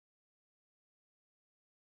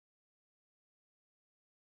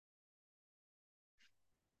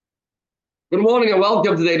Good morning and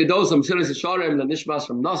welcome to Daily Dose of Mesilas Yesharim, the Nishmas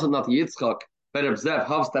from Nasa Nati Yitzchak, Perek Zev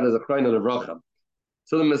Havstad as a Kroin of the Bracha.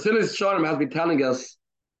 So the Mesilas Yesharim has been telling us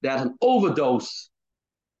that an overdose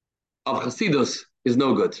of Chasidus is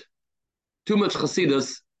no good. Too much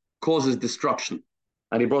Chasidus causes destruction.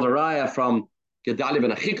 And he brought a raya from Gedali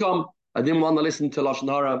ben Achikom. I didn't want to listen to Lashon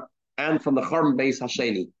Hara, and from the Chorm Beis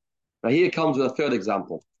Hasheni. Now here comes with a third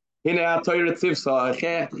example.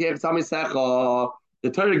 The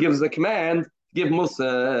Torah gives a command to give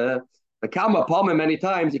Musa. The Kama Palmer many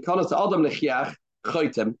times, you call us Adam Lechiach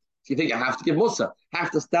Choitem. So you think you have to give Musa, have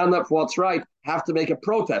to stand up for what's right, have to make a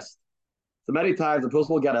protest. So many times the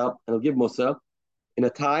person will get up and he'll give Musa in a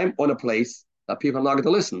time or in a place that people are not going to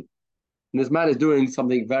listen. And this man is doing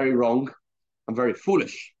something very wrong and very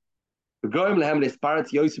foolish. This is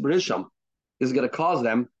going to cause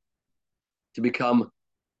them to become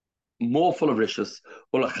more full of riches.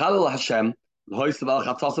 They're going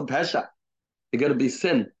to be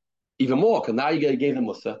sin even more because now you gave them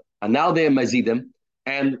Musa and now they're Mazidim,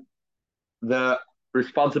 and the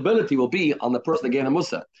responsibility will be on the person that gave them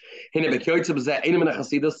Musa. You know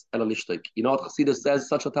what Chasidus says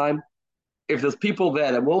such a time? If there's people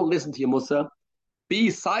there that won't listen to your Musa,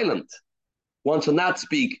 be silent. One should not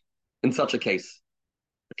speak in such a case.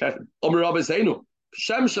 Okay.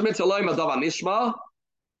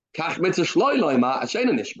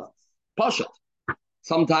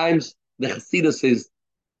 Sometimes the Chasidus is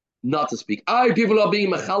not to speak. People are being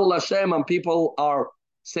Mechal Hashem and people are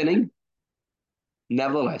sinning.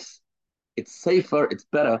 Nevertheless, it's safer, it's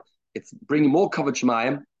better, it's bringing more covered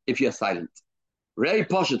Shemayim if you're silent.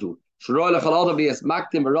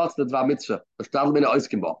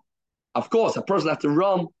 Of course, a person has to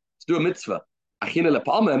run to do a mitzvah.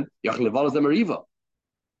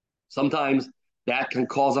 Sometimes that can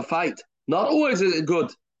cause a fight. Not always is it good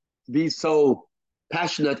to be so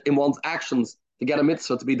passionate in one's actions to get a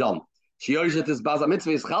mitzvah to be done.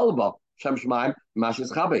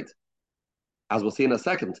 As we'll see in a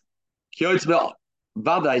second. It's going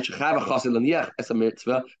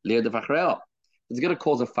to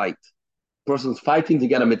cause a fight. The person's fighting to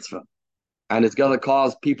get a mitzvah. And it's going to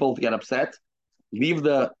cause people to get upset. Leave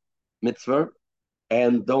the mitzvah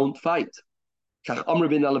and don't fight.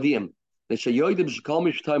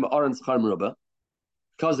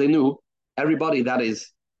 Because they knew everybody that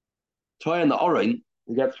is toy in the Oren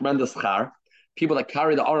gets tremendous schar. People that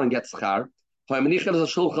carry the Oren get schar. They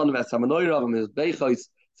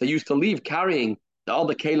used to leave carrying the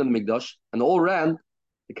other Kalim Migdash and all ran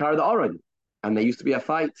to carry the Oren. And there used to be a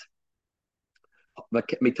fight. That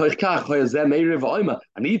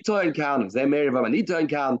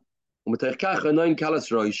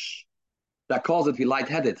caused it to be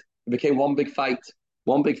lightheaded. It became one big fight.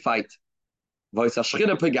 One big fight. And the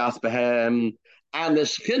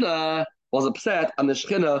Shechina was upset, and the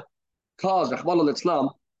Shechina caused Rahman al-Islam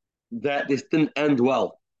that this didn't end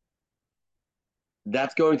well.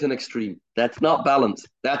 That's going to an extreme. That's not balanced.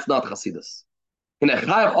 That's not Chasidus. Person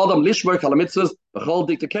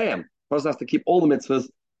has to keep all the mitzvahs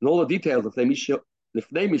and all the details if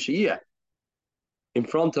they in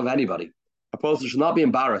front of anybody. A person should not be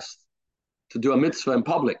embarrassed to do a mitzvah in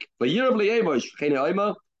public. This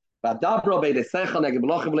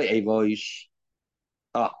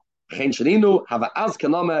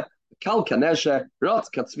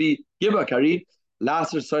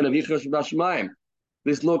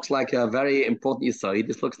looks like a very important yesod.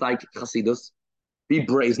 This looks like Chasidus. Be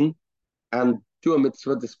brazen and do a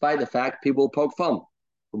mitzvah despite the fact people will poke fun.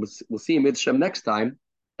 We'll see in Mitzvah next time.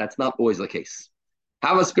 That's not always the case.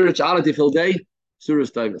 Have a spirituality filled day. Surah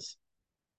Stavus.